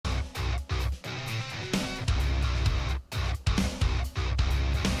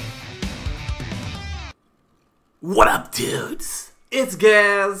What up, dudes? It's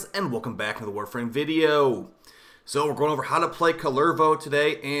Gaz, and welcome back to the Warframe video. So we're going over how to play Kullervo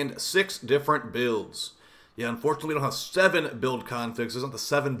today and 6 different builds. Yeah, unfortunately we don't have 7 build configs. There's not the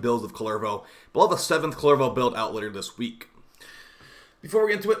 7 builds of Kullervo, but we'll have the 7th Kullervo build out later this week. Before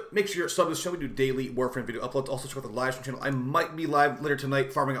we get into it, make sure you're subbed to the show. We do daily Warframe video uploads. Also check out the live stream channel. I might be live later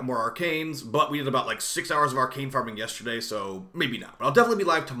tonight farming out more arcanes, but we did about like 6 hours of arcane farming yesterday, so maybe not. But I'll definitely be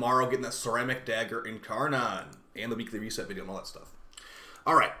live tomorrow getting that ceramic dagger in Karnan and the weekly reset video and all that stuff.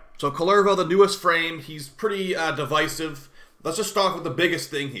 Alright, so Kullervo, the newest frame, he's pretty divisive. Let's just start with the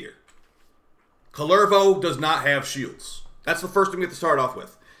biggest thing here. Kullervo does not have shields. That's the first thing we have to start off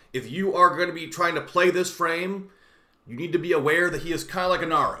with. If you are going to be trying to play this frame, you need to be aware that he is kind of like a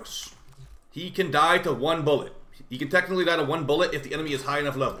Naros. He can die to 1 bullet. He can technically die to 1 bullet if the enemy is high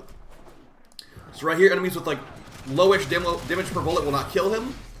enough level. So right here, enemies with like lowish damage per bullet will not kill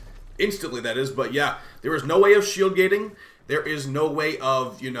him. Instantly, that is. But yeah, there is no way of shield gating. There is no way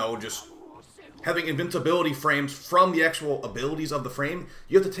of, you know, just having invincibility frames from the actual abilities of the frame.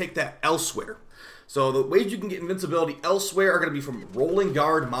 You have to take that elsewhere. So the ways you can get invincibility elsewhere are going to be from Rolling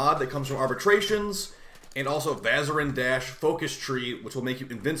Guard mod that comes from arbitrations, and also vazarin dash focus tree, which will make you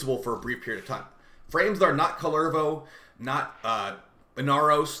invincible for a brief period of time. Frames that are not Kullervo, not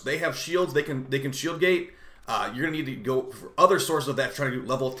Inaros, they have shields. They can shield gate. You're gonna need to go for other sources of that. Trying to do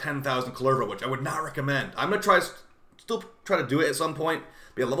level 10,000 Kullervo, which I would not recommend. I'm gonna still try to do it at some point.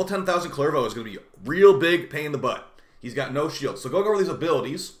 But yeah, level 10,000 Kullervo is gonna be a real big pain in the butt. He's got no shield. So going over these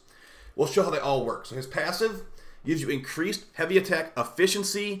abilities, we'll show how they all work. So his passive gives you increased heavy attack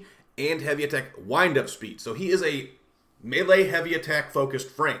efficiency and heavy attack wind-up speed. So he is a melee heavy attack focused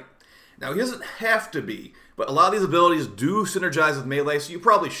frame. Now he doesn't have to be, but a lot of these abilities do synergize with melee, so you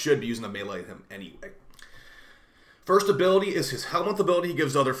probably should be using a melee him anyway. First ability is his Helminth ability he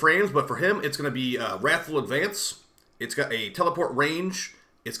gives to other frames, but for him it's going to be Wrathful Advance. It's got a teleport range,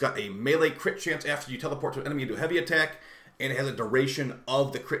 it's got a melee crit chance after you teleport to an enemy into a heavy attack, and it has a duration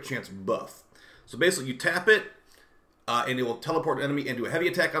of the crit chance buff. So basically you tap it, and it will teleport an enemy into a heavy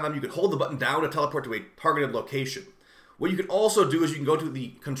attack on them. You can hold the button down to teleport to a targeted location. What you can also do is you can go to the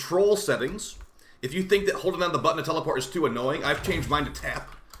control settings. If you think that holding down the button to teleport is too annoying, I've changed mine to tap.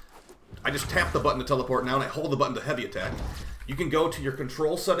 I just tap the button to teleport now, and I hold the button to heavy attack. You can go to your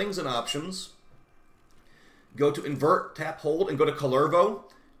control settings and options. Go to invert, tap, hold, and go to Kullervo.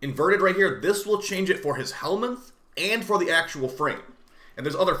 Inverted right here, this will change it for his Helminth and for the actual frame. And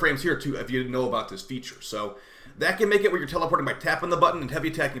there's other frames here too if you didn't know about this feature. So that can make it where you're teleporting by tapping the button and heavy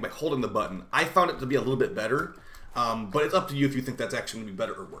attacking by holding the button. I found it to be a little bit better, but it's up to you if you think that's actually going to be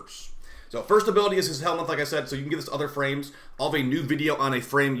better or worse. So first ability is his Helminth, like I said, so you can get this to other frames. I'll have a new video on a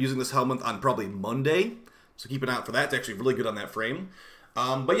frame using this Helminth on probably Monday, so keep an eye out for that. It's actually really good on that frame.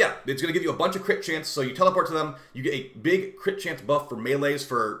 But yeah, it's going to give you a bunch of crit chance, so you teleport to them, you get a big crit chance buff for melees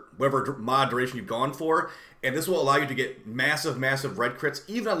for whatever mod duration you've gone for, and this will allow you to get massive, massive red crits,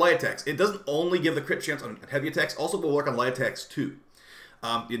 even on light attacks. It doesn't only give the crit chance on heavy attacks, also will work on light attacks too.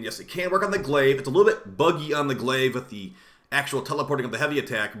 And yes, it can work on the glaive. It's a little bit buggy on the glaive with the actual teleporting of the heavy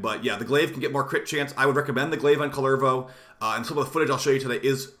attack, but yeah, the glaive can get more crit chance. I would recommend the glaive on Kullervo, and some of the footage I'll show you today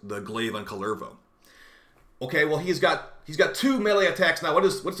is the glaive on Kullervo. Okay, well he's got 2 melee attacks now.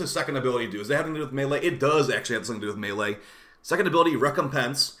 What's his second ability do? Does that have anything to do with melee? It does actually have something to do with melee. Second ability,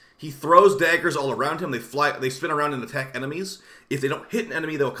 recompense. He throws daggers all around him. They spin around and attack enemies. If they don't hit an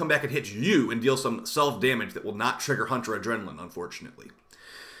enemy, they'll come back and hit you and deal some self-damage that will not trigger Hunter Adrenaline, unfortunately.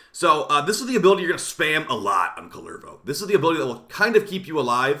 So this is the ability you're going to spam a lot on Kullervo. This is the ability that will kind of keep you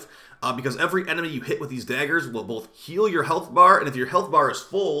alive, because every enemy you hit with these daggers will both heal your health bar, and if your health bar is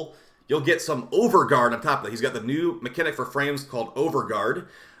full, you'll get some overguard on top of that. He's got the new mechanic for frames called overguard.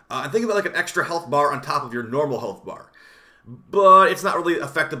 And think of it like an extra health bar on top of your normal health bar. But it's not really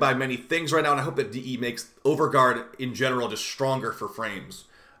affected by many things right now, and I hope that DE makes overguard in general just stronger for frames.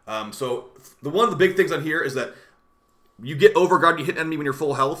 So one of the big things on here is that you get overguard, you hit an enemy when you're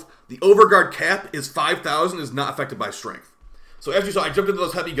full health. The overguard cap is 5,000, is not affected by strength. So as you saw, I jumped into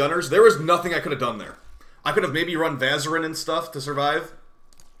those heavy gunners. There was nothing I could have done there. I could have maybe run vazarin and stuff to survive.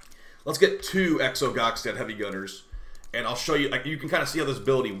 Let's get 2 Exo Gokstad heavy gunners, and I'll show you. You can kind of see how this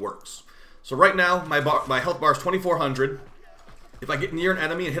ability works. So right now, my health bar is 2,400. If I get near an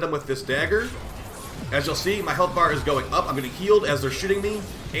enemy and hit them with this dagger, as you'll see, my health bar is going up. I'm getting healed as they're shooting me,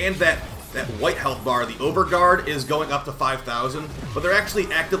 and that white health bar, the overguard, is going up to 5,000. But they're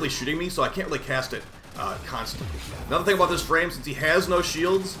actually actively shooting me, so I can't really cast it constantly. Another thing about this frame, since he has no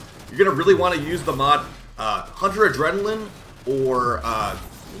shields, you're going to really want to use the mod Hunter Adrenaline or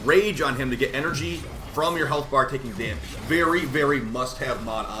Rage on him to get energy from your health bar taking damage. Very, very must-have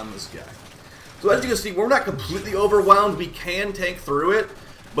mod on this guy. So as you can see, we're not completely overwhelmed. We can tank through it,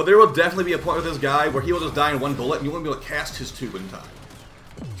 but there will definitely be a point with this guy where he will just die in one bullet, and you won't be able to cast his 2 in time.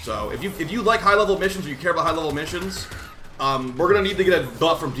 So if you like high-level missions, or you care about high-level missions, we're going to need to get a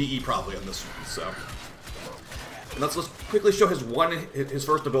buff from DE probably on this one. So and let's quickly show his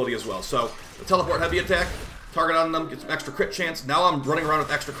first ability as well. So the teleport heavy attack, target on them, gets an extra crit chance. Now I'm running around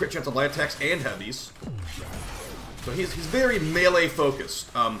with extra crit chance on light attacks and heavies. So he's very melee focused.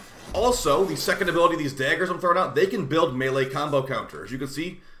 Also, the second ability, these daggers I'm throwing out, they can build melee combo counter. As you can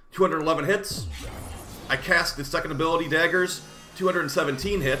see, 211 hits. I cast the second ability, daggers,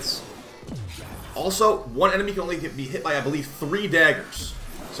 217 hits. Also, one enemy can only be hit by, I believe, 3 daggers.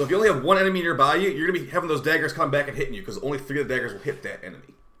 So if you only have one enemy nearby you, you're going to be having those daggers come back and hitting you, because only 3 of the daggers will hit that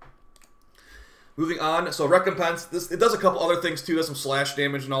enemy. Moving on, so recompense, it does a couple other things too, does some slash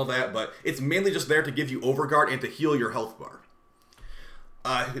damage and all that, but it's mainly just there to give you overguard and to heal your health bar.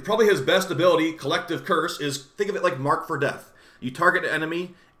 Probably his best ability, Collective Curse, is, think of it like Mark for Death. You target an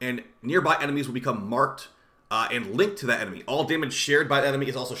enemy, and nearby enemies will become marked and linked to that enemy. All damage shared by the enemy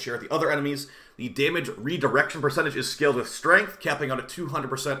is also shared with the other enemies. The damage redirection percentage is scaled with strength, capping out at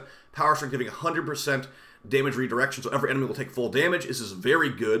 200%, power strength giving 100% damage redirection, so every enemy will take full damage. This is very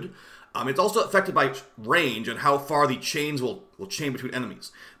good. It's also affected by range and how far the chains will chain between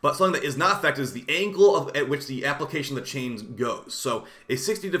enemies. But something that is not affected is the angle at which the application of the chains goes. So a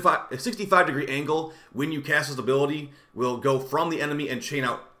 65-degree angle when you cast this ability will go from the enemy and chain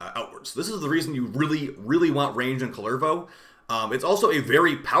outwards. This is the reason you really want range in Kullervo. It's also a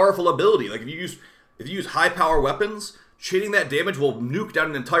very powerful ability. Like if you use high power weapons, chaining that damage will nuke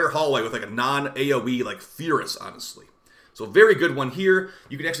down an entire hallway with like a non-AoE like Furis, honestly. So very good one here.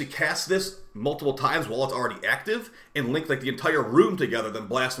 You can actually cast this multiple times while it's already active and link like the entire room together, then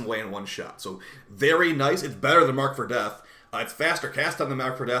blast them away in one shot. So very nice. It's better than Mark for Death. It's faster cast time than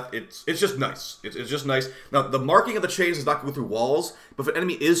Mark for Death. It's just nice. It's just nice. Now the marking of the chains does not go through walls, but if an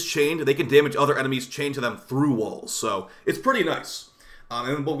enemy is chained, they can damage other enemies chained to them through walls. So it's pretty nice. And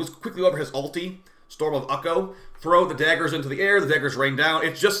then we'll just quickly go over his ulti, Storm of Ukko. Throw the daggers into the air, the daggers rain down.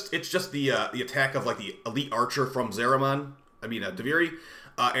 It's just the attack of like the elite archer from Duviri.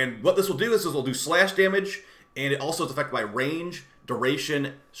 And what this will do is it'll do slash damage, and it also is affected by range,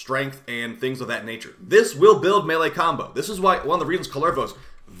 duration, strength, and things of that nature. This will build melee combo. This is why one of the reasons Kullervo's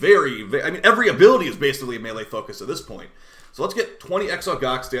every ability is basically a melee focus at this point. So let's get 20 Exo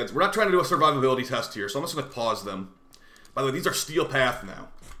Gok stats. We're not trying to do a survivability test here, so I'm just going to pause them. By the way, these are Steel Path now.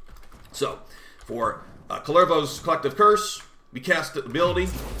 So for Kullervo's Collective Curse, we cast the ability.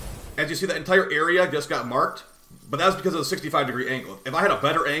 As you see, that entire area just got marked, but that was because of the 65-degree angle. If I had a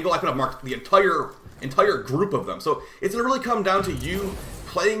better angle, I could have marked the entire group of them. So it's going to really come down to you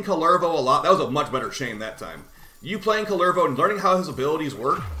playing Kullervo a lot. That was a much better chain that time. You playing Kullervo and learning how his abilities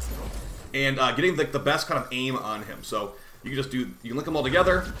work, and getting like the best kind of aim on him. So you can link them all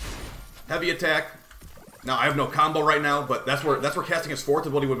together. Heavy attack. Now I have no combo right now, but that's where casting his 4th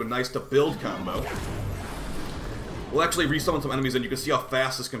ability would have been nice to build combo. We'll actually resummon some enemies, and you can see how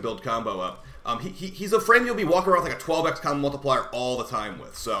fast this can build combo up. He's a frame you'll be walking around with like a 12x combo multiplier all the time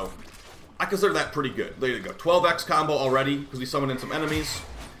with, so I consider that pretty good. There you go, 12x combo already, because we summoned in some enemies.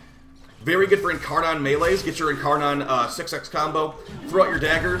 Very good for Incarnon melees. Get your Incarnon 6x combo. Throw out your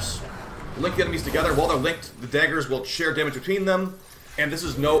daggers. Link the enemies together. While they're linked, the daggers will share damage between them. And this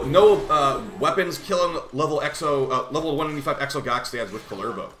is no weapons killing level 195 Exo Gok stats with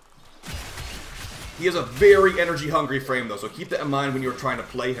Kullervo. He is a very energy-hungry frame, though, so keep that in mind when you're trying to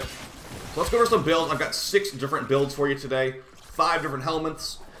play him. So let's go over some builds. I've got 6 different builds for you today, 5 different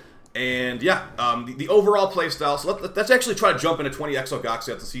helmets, and yeah, the overall playstyle. So let's actually try to jump into 20 Exo Gok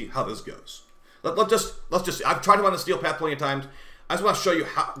stats to see how this goes. Let's just. I've tried him on the Steel Path plenty of times. I just want to show you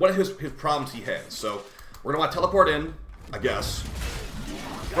what his problems he has. So we're gonna want to teleport in, I guess.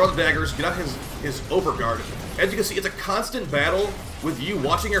 Throw the daggers, get out his overguard. As you can see, it's a constant battle with you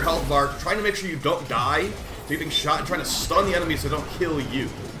watching your health bar, trying to make sure you don't die, taking shot, and trying to stun the enemies so they don't kill you.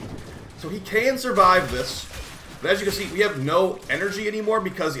 So he can survive this, but as you can see, we have no energy anymore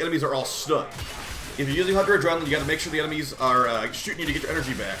because the enemies are all stunned. If you're using Hunter Adrenaline, you got to make sure the enemies are shooting you to get your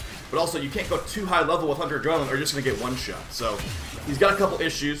energy back. But also, you can't go too high level with Hunter Adrenaline or you're just going to get one shot. So he's got a couple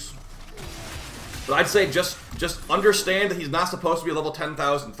issues. But I'd say just understand that he's not supposed to be level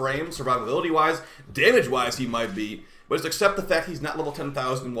 10,000 frames, survivability-wise. Damage-wise, he might be. But just accept the fact he's not level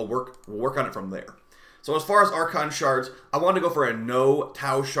 10,000 and we'll work on it from there. So as far as Archon Shards, I wanted to go for a no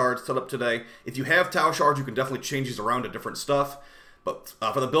Tau Shard setup today. If you have Tau Shards, you can definitely change these around to different stuff. But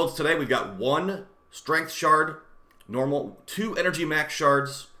for the builds today, we've got 1 Strength Shard, normal, 2 Energy Max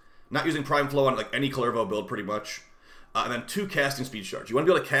Shards, not using Prime Flow on like any Kullervo build pretty much. and then 2 casting speed shards. You want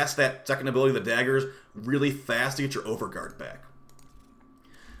to be able to cast that second ability, the daggers, really fast to get your overguard back.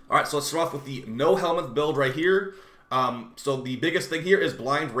 Alright, so let's start off with the no Helminth build right here. So the biggest thing here is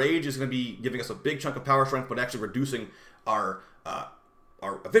Blind Rage is going to be giving us a big chunk of power strength, but actually reducing our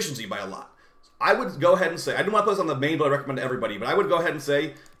efficiency by a lot. So I would go ahead and say, I didn't want to put this on the main build I recommend to everybody, but I would go ahead and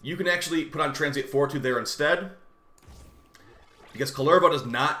say you can actually put on Transient Fortitude there instead, because Kullervo does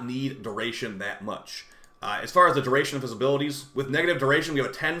not need duration that much. As far as the duration of his abilities, with negative duration, we have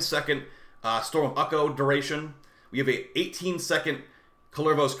a 10-second Storm of Echo duration. We have a 18-second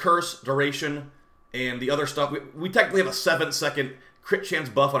Kullervo's Curse duration, and the other stuff, we technically have a 7-second crit chance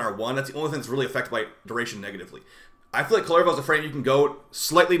buff on our 1. That's the only thing that's really affected by duration negatively. I feel like Kullervo's a frame you can go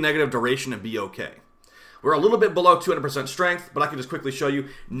slightly negative duration and be okay. We're a little bit below 200% strength, but I can just quickly show you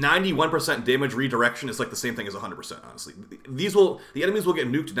 91% damage redirection is like the same thing as 100%, honestly. The enemies will get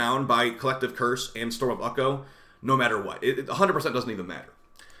nuked down by Collective Curse and Storm of Echo, no matter what. 100% doesn't even matter.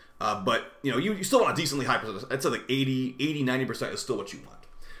 But, you know, you still want a decently high percentage. I'd say like 80, 90% is still what you want.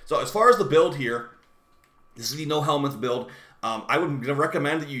 So as far as the build here, this is the no Helminth build. I would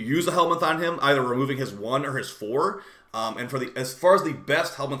recommend that you use a Helminth on him, either removing his 1 or his 4. And as far as the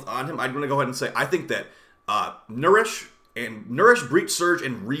best Helminth on him, I'm going to go ahead and say I think that Nourish, Breach Surge,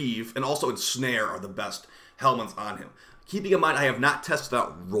 and Reave, and also Ensnare are the best Helminths on him. Keeping in mind, I have not tested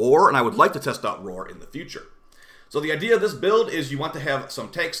out Roar, and I would like to test out Roar in the future. So the idea of this build is you want to have some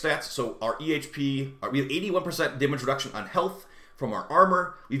tank stats. So our EHP, we have 81% damage reduction on health from our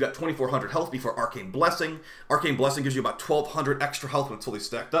armor. We've got 2,400 health before Arcane Blessing. Arcane Blessing gives you about 1,200 extra health when it's fully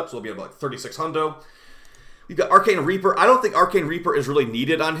stacked up, so it'll be about like 3,600. We've got Arcane Reaper. I don't think Arcane Reaper is really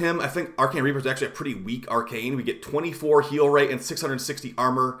needed on him. I think Arcane Reaper is actually a pretty weak arcane. We get 24 heal rate and 660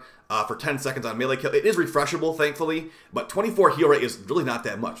 armor for 10 seconds on melee kill. It is refreshable, thankfully, but 24 heal rate is really not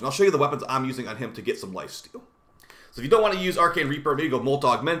that much. And I'll show you the weapons I'm using on him to get some lifesteal. So if you don't want to use Arcane Reaper, maybe go Molt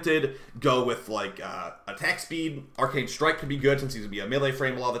Augmented, go with like attack speed. Arcane Strike could be good since he's going to be a melee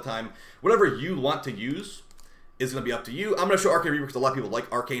frame a lot of the time. Whatever you want to use is going to be up to you. I'm going to show Arcane Reaper because a lot of people like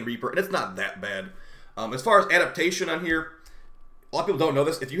Arcane Reaper, and it's not that bad. As far as adaptation on here, a lot of people don't know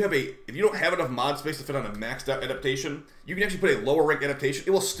this. If you don't have enough mod space to fit on a maxed out adaptation, you can actually put a lower rank adaptation.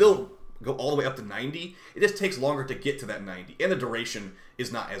 It will still go all the way up to 90. It just takes longer to get to that 90, and the duration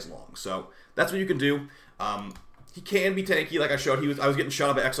is not as long. So that's what you can do. He can be tanky, like I showed. I was getting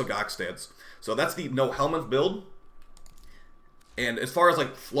shot up by Exogok. So that's the no Helminth build. And as far as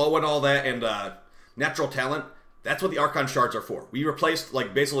like flow and all that, and natural talent, that's what the Archon Shards are for. We replaced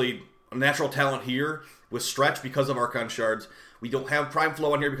like basically natural talent here with stretch because of Archon Shards. We don't have prime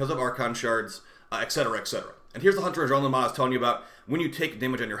flow on here because of Archon Shards, etc., etc. And here's the Hunter Adrenaline mod I was telling you about. When you take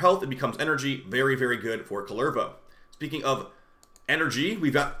damage on your health, it becomes energy. Very, very good for Kullervo. Speaking of energy,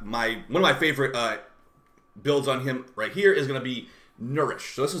 we've got one of my favorite builds on him right here is going to be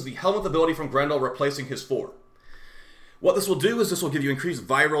Nourish. So this is the Helminth ability from Grendel replacing his 4. What this will do is this will give you increased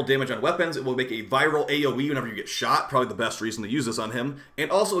viral damage on weapons. It will make a viral AoE whenever you get shot. Probably the best reason to use this on him. And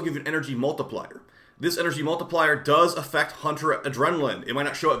also will give you an energy multiplier. This energy multiplier does affect Hunter Adrenaline. It might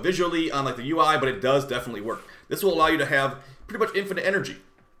not show it visually on like the UI, but it does definitely work. This will allow you to have pretty much infinite energy.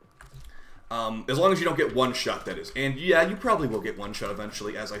 As long as you don't get one shot, that is. And yeah, you probably will get one shot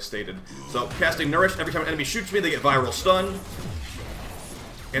eventually, as I stated. So casting Nourish, every time an enemy shoots me, they get viral stun.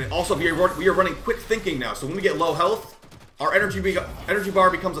 And also, we are running quick thinking now. So when we get low health, our energy bar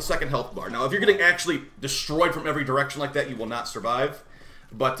becomes a second health bar. Now, if you're getting actually destroyed from every direction like that, you will not survive.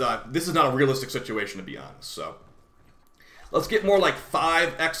 But this is not a realistic situation, to be honest. So let's get more like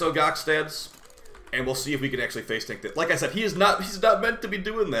 5 Exogok stats, and we'll see if we can actually face tank that. Like I said, he's not meant to be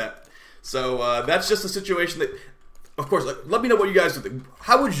doing that. So that's just a situation that, of course, let me know what you guys think.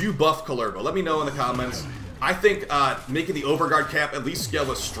 How would you buff Kullervo? Let me know in the comments. I think making the overguard cap at least scale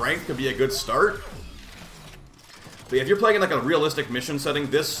with strength could be a good start. But if you're playing in like a realistic mission setting,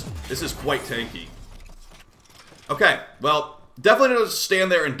 this is quite tanky. Okay, well, definitely don't just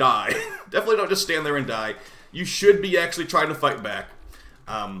stand there and die. Definitely don't just stand there and die. You should be actually trying to fight back.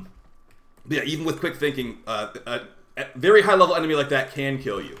 But yeah, even with quick thinking, a very high level enemy like that can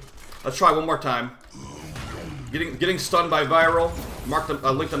kill you. Let's try one more time. Getting stunned by viral.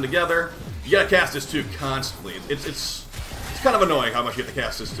 Link them together. You gotta cast this too constantly. It's kind of annoying how much you have to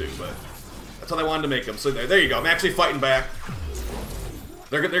cast this too, but that's how they wanted to make them. So there you go. I'm actually fighting back.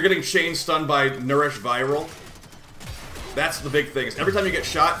 They're getting chain stunned by Nourish Viral. That's the big thing. Is every time you get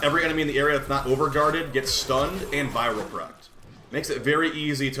shot, every enemy in the area that's not overguarded gets stunned and viral procced. Makes it very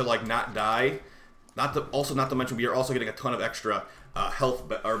easy to like not die. Also not to mention we are also getting a ton of extra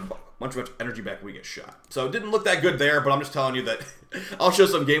health or a bunch of energy back when we get shot. So it didn't look that good there, but I'm just telling you that I'll show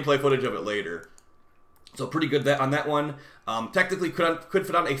some gameplay footage of it later. So pretty good on that one. Technically could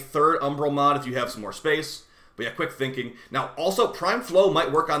fit on a third Umbral mod if you have some more space. But yeah, quick thinking. Now, also, Prime Flow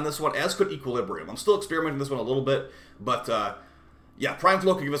might work on this one, as could Equilibrium. I'm still experimenting with this one a little bit, but yeah, Prime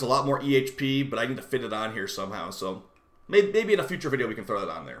Flow could give us a lot more EHP, but I need to fit it on here somehow. So maybe in a future video we can throw that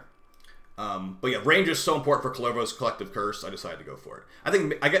on there. But yeah, range is so important for Kullervo's Collective Curse, I decided to go for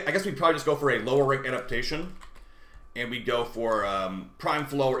it. I guess we'd probably just go for a lower rank adaptation, and we'd go for Prime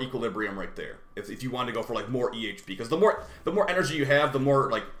Flow or Equilibrium right there, if you wanted to go for like more EHP, because the more energy you have, the more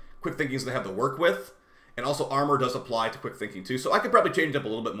like quick thinking is going to have to work with. And also armor does apply to quick thinking too, so I could probably change it up a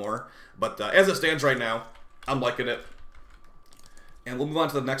little bit more. But as it stands right now, I'm liking it. And we'll move on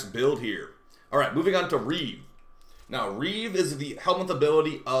to the next build here. Alright, moving on to Reave. Now, Reave is the Helminth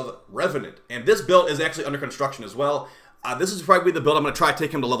ability of Revenant. And this build is actually under construction as well. This is probably the build I'm going to try to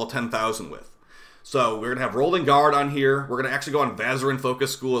take him to level 10,000 with. So we're going to have Rolling Guard on here. We're going to actually go on Vazarin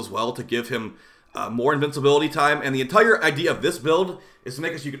Focus School as well to give him more invincibility time. And the entire idea of this build is to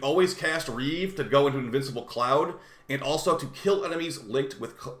make it so you can always cast Reave to go into an Invincible Cloud, and also to kill enemies linked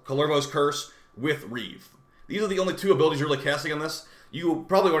with Kullervo's Curse with Reave. These are the only two abilities you're really casting on this. You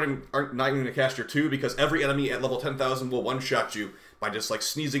probably aren't not even going to cast your two, because every enemy at level 10,000 will one-shot you by just like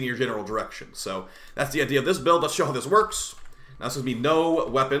sneezing in your general direction. So that's the idea of this build. Let's show how this works. Now this is going to be no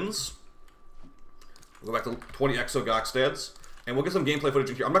weapons. We'll go back to 20 Exo Gokstads, and we'll get some gameplay footage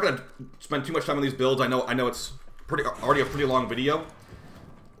in here. I'm not going to spend too much time on these builds. I know it's already a pretty long video.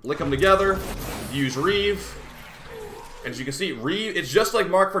 Link them together, use Reave. As you can see, Reave, it's just like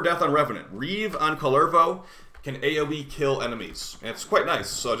Mark for Death on Revenant. Reave on Kullervo can AoE kill enemies. And it's quite nice.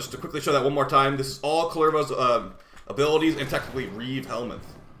 So just to quickly show that one more time, this is all Kullervo's abilities and technically Reave Helminth.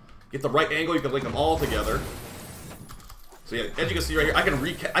 Get the right angle, you can link them all together. So yeah, as you can see right here,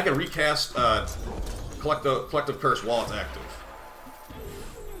 I can recast Collective Curse while it's active.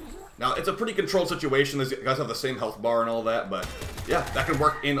 Now, it's a pretty controlled situation. These guys have the same health bar and all that, but yeah, that can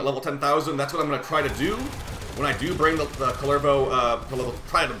work in level 10,000. That's what I'm going to try to do when I do bring the Kullervo to level,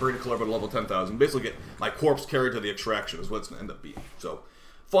 try to bring Kullervo to level 10,000. Basically get my corpse carried to the extraction is what it's going to end up being. So,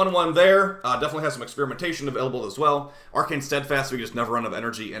 fun one there. Definitely has some experimentation available as well. Arcane Steadfast, so we just never run out of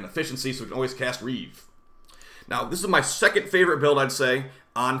energy and efficiency, so we can always cast Reave. Now, this is my second favorite build, I'd say,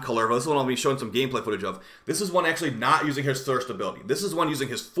 on Kullervo. This is one I'll be showing some gameplay footage of. This is one actually not using his first ability. This is one using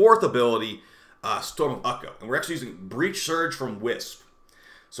his fourth ability, Storm of Ukko. And we're actually using Breach Surge from Wisp.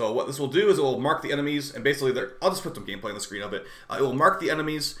 So what this will do is it will mark the enemies, and basically, I'll just put some gameplay on the screen of it. It will mark the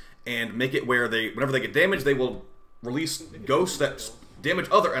enemies and make it where whenever they get damaged, they will release ghosts that damage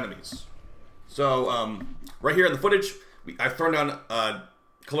other enemies. So right here in the footage, I've thrown down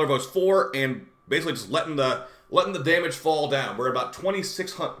Kullervo's 4 and basically just letting the damage fall down. We're at about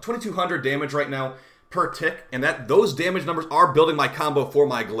 2,200 damage right now per tick, and those damage numbers are building my combo for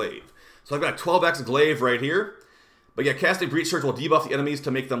my glaive. So I've got a 12x glaive right here. But yeah, casting Breach Surge will debuff the enemies to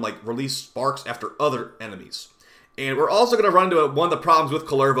make them like release sparks after other enemies. And we're also going to run into one of the problems with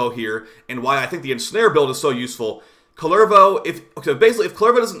Kullervo here, and why I think the Ensnare build is so useful. Kullervo, basically if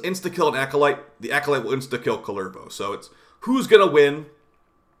Kullervo doesn't insta-kill an Acolyte, the Acolyte will insta-kill Kullervo. So it's who's going to win.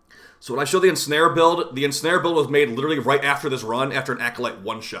 So when I show the Ensnare build was made literally right after this run, after an Acolyte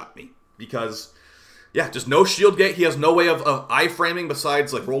one-shot me. Because, yeah, just no shield gate. He has no way of iframing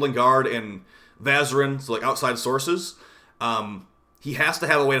besides, like, Rolling Guard and Vazarin, so, like, outside sources. He has to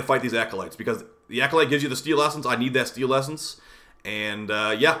have a way to fight these Acolytes, because the Acolyte gives you the Steel Essence. I need that Steel Essence. And,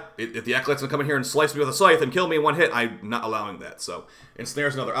 yeah, if the Acolyte's going to come in here and slice me with a scythe and kill me in one hit, I'm not allowing that. So,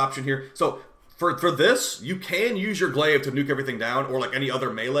 Ensnare's another option here. So, for this, you can use your glaive to nuke everything down, or, like, any other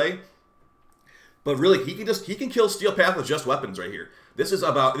melee. But really, he can kill Steel Path with just weapons right here. This is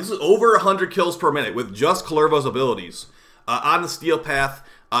over 100 kills per minute with just Kullervo's abilities on the Steel Path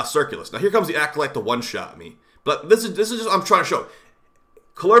Circulus. Now here comes the Acolyte to one-shot me. But this is just I'm trying to show.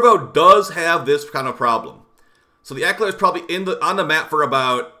 Kullervo does have this kind of problem. So the Acolyte is probably on the map for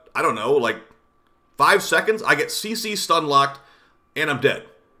about, I don't know, like 5 seconds. I get CC stun locked and I'm dead.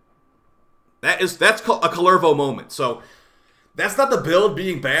 That's a Kullervo moment. So that's not the build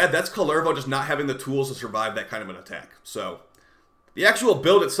being bad. That's Kullervo just not having the tools to survive that kind of an attack. So the actual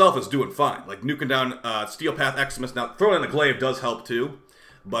build itself is doing fine. Like nuking down Steel Path Eximus. Now throwing in a glaive does help too.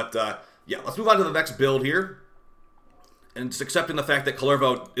 But yeah, let's move on to the next build here. And just accepting the fact that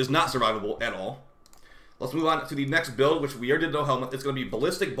Kullervo is not survivable at all. Let's move on to the next build, which we already did no Helminth. It's going to be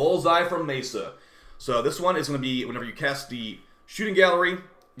Ballistic Bullseye from Mesa. So this one is going to be whenever you cast the Shooting Gallery,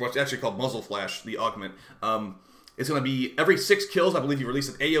 well, it's actually called Muzzle Flash, the augment. It's going to be every 6 kills, I believe you release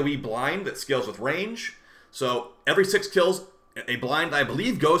an AoE blind that scales with range. So every 6 kills, a blind, I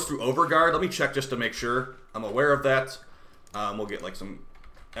believe, goes through overguard. Let me check just to make sure I'm aware of that. We'll get like some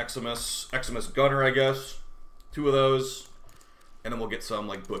Eximus Gunner, I guess. 2 of those. And then we'll get some,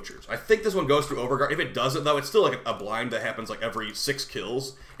 like, Butchers. I think this one goes through Overguard. If it doesn't, though, it's still, like, a blind that happens, like, every 6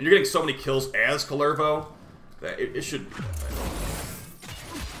 kills. And you're getting so many kills as Kullervo that it should be.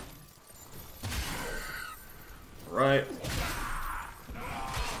 Alright.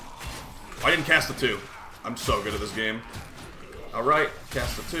 I didn't cast the 2. I'm so good at this game. Alright,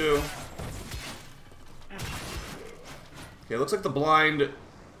 cast the 2. Okay, looks like the blind...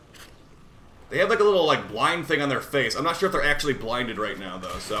 They have like a little like blind thing on their face. I'm not sure if they're actually blinded right now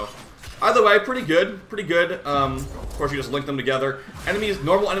though. So either way, pretty good, pretty good. Of course, you just link them together.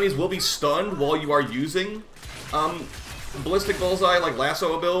 Normal enemies will be stunned while you are using Ballistic Bullseye like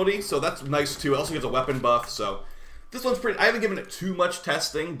lasso ability. So that's nice too. It also gives a weapon buff. So this one's pretty. I haven't given it too much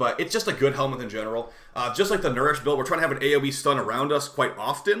testing, but it's just a good Helminth in general. Just like the Nourish build, we're trying to have an AOE stun around us quite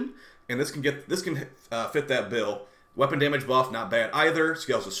often, and this can fit that bill. Weapon damage buff, not bad either.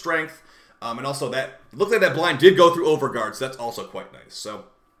 Scales of strength. And also that, looks like that blind did go through Overguard, so that's also quite nice. So,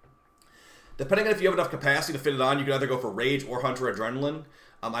 depending on if you have enough capacity to fit it on, you can either go for Rage or Hunter Adrenaline.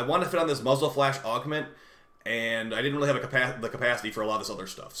 I want to fit on this Muzzle Flash Augment, and I didn't really have the capacity for a lot of this other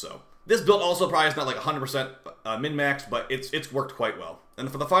stuff. So, this build also probably is not like 100% min-max, but it's worked quite well.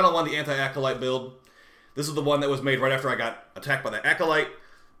 And for the final one, the Anti-Acolyte build, this is the one that was made right after I got attacked by the Acolyte.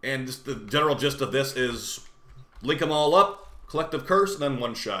 And just the general gist of this is, link them all up, Collective Curse, and then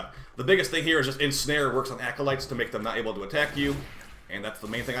one shot. The biggest thing here is just Ensnare works on Acolytes to make them not able to attack you, and that's the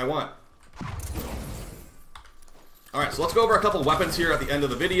main thing I want. Alright, so let's go over a couple weapons here at the end of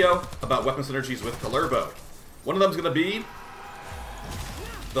the video about weapon synergies with Kullervo. One of them is going to be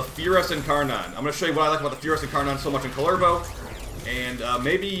the Furis Incarnon. I'm going to show you what I like about the Furis Incarnon so much in Kullervo, and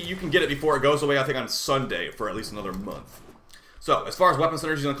maybe you can get it before it goes away, I think on Sunday, for at least another month. So, as far as weapon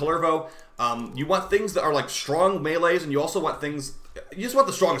synergies on Kullervo, you want things that are like strong melees, and you also want things... You just want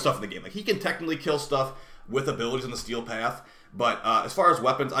the strongest stuff in the game. Like, he can technically kill stuff with abilities in the Steel Path, but as far as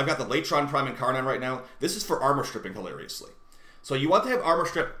weapons, I've got the Latron Prime Incarnon right now. This is for armor stripping, hilariously. So you want to have armor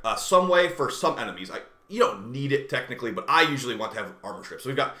strip some way for some enemies. You don't need it technically, but I usually want to have armor strip. So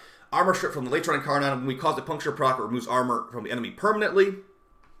we've got armor strip from the Latron Incarnon. When we cause a puncture proc, it removes armor from the enemy permanently.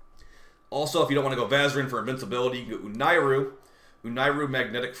 Also, if you don't want to go Vazarin for invincibility, you can go Unairu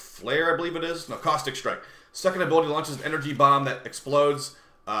Magnetic Flare, I believe it is. No, Caustic Strike. Second ability launches an energy bomb that explodes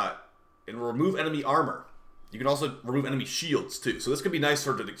and will remove enemy armor. You can also remove enemy shields, too. So this could be nice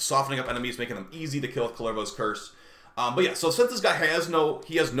for softening up enemies, making them easy to kill with Kullervo's Curse. But yeah, so since this guy has no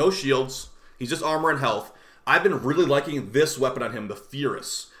shields, he's just armor and health, I've been really liking this weapon on him, the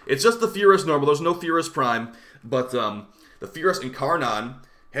Furis. It's just the Furis normal, there's no Furis Prime, but the Furis Incarnon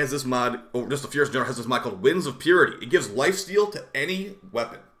has this mod, or just the Furis General has this mod called Winds of Purity. It gives lifesteal to any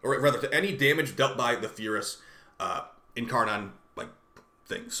weapon, or rather to any damage dealt by the Furis Incarnon like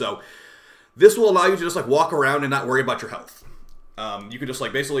thing. So this will allow you to just like walk around and not worry about your health. You can just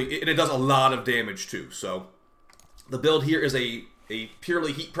like basically, and it does a lot of damage too. So the build here is a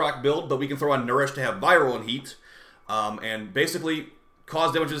purely heat proc build, but we can throw on Nourish to have viral and heat, and basically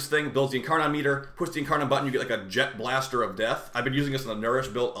cause damage to this thing, builds the Incarnon meter, push the Incarnon button, you get like a jet blaster of death. I've been using this in the Nourish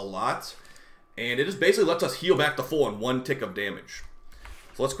build a lot, and it just basically lets us heal back to full in 1 tick of damage.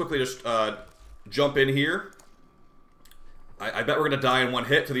 So let's quickly just jump in here. I bet we're going to die in 1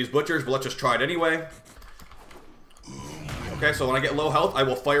 hit to these butchers, but let's just try it anyway. Okay, so when I get low health, I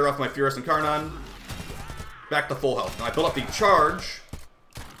will fire off my Furis Incarnon. Back to full health. Now I build up the charge.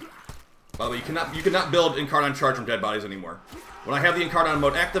 By the way, you cannot build Incarnon charge from dead bodies anymore. When I have the Incarnon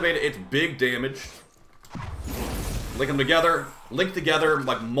mode activated, it's big damage. Link them together. Link together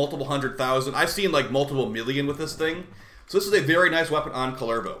like multiple 100,000. I've seen like multiple million with this thing. So this is a very nice weapon on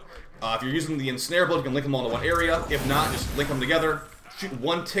Kullervo. If you're using the Ensnare Build, you can link them all to one area. If not, just link them together. Shoot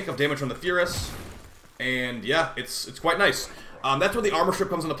 1 tick of damage from the Furis. And yeah, it's quite nice. That's where the armor strip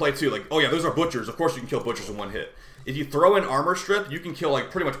comes into play too. Like, oh yeah, those are butchers. Of course you can kill butchers in 1 hit. If you throw in armor strip, you can kill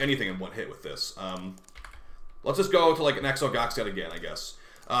like pretty much anything in 1 hit with this. Let's just go to like an Exogoxiad again, I guess.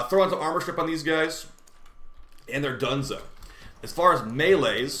 Throw on some armor strip on these guys, and they're donezo. As far as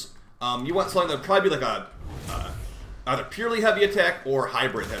melees, you want something that would probably be like a either purely heavy attack or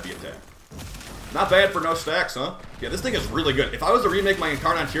hybrid heavy attack. Not bad for no stacks, huh? Yeah, this thing is really good. If I was to remake my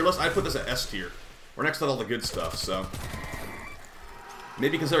Incarnon tier list, I'd put this at S tier. We're next to all the good stuff, so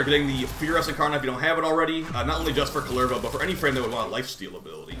maybe consider getting the Furis Incarnon if you don't have it already. Not only just for Kullervo, but for any frame that would want a lifesteal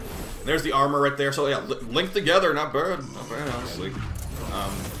ability. And there's the armor right there. So yeah, linked together, not bad, honestly.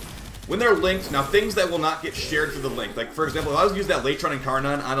 When they're linked, now things that will not get shared through the link, like for example, if I was to use that Latron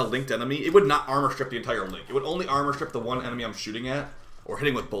Incarnon on a linked enemy, it would not armor strip the entire link. It would only armor strip the one enemy I'm shooting at, or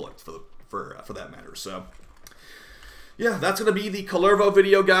hitting with bullets for that matter. So yeah, that's going to be the Kullervo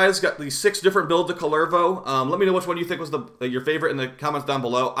video, guys. Got these 6 different builds of Kullervo. Let me know which one you think was your favorite in the comments down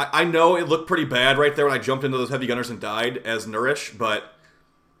below. I know it looked pretty bad right there when I jumped into those heavy gunners and died as Nourish, but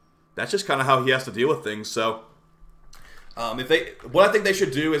that's just kind of how he has to deal with things. So, what I think they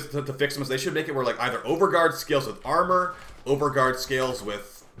should do is to fix them is they should make it where like either overguard scales with armor, overguard scales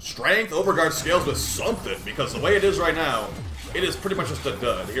with strength, overguard scales with something, because the way it is right now, it is pretty much just a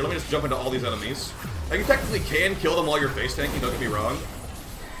dud. Here, let me just jump into all these enemies. Like, you technically can kill them while you're face tanking, don't get me wrong.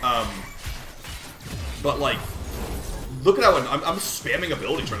 But, like, look at that one. I'm spamming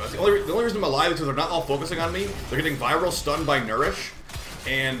abilities right now. The only reason I'm alive is because they're not all focusing on me. They're getting viral stunned by Nourish.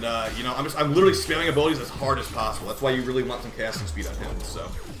 And, you know, I'm literally spamming abilities as hard as possible. That's why you really want some casting speed on him.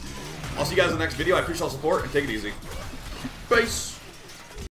 So, I'll see you guys in the next video. I appreciate all the support, and take it easy. Peace!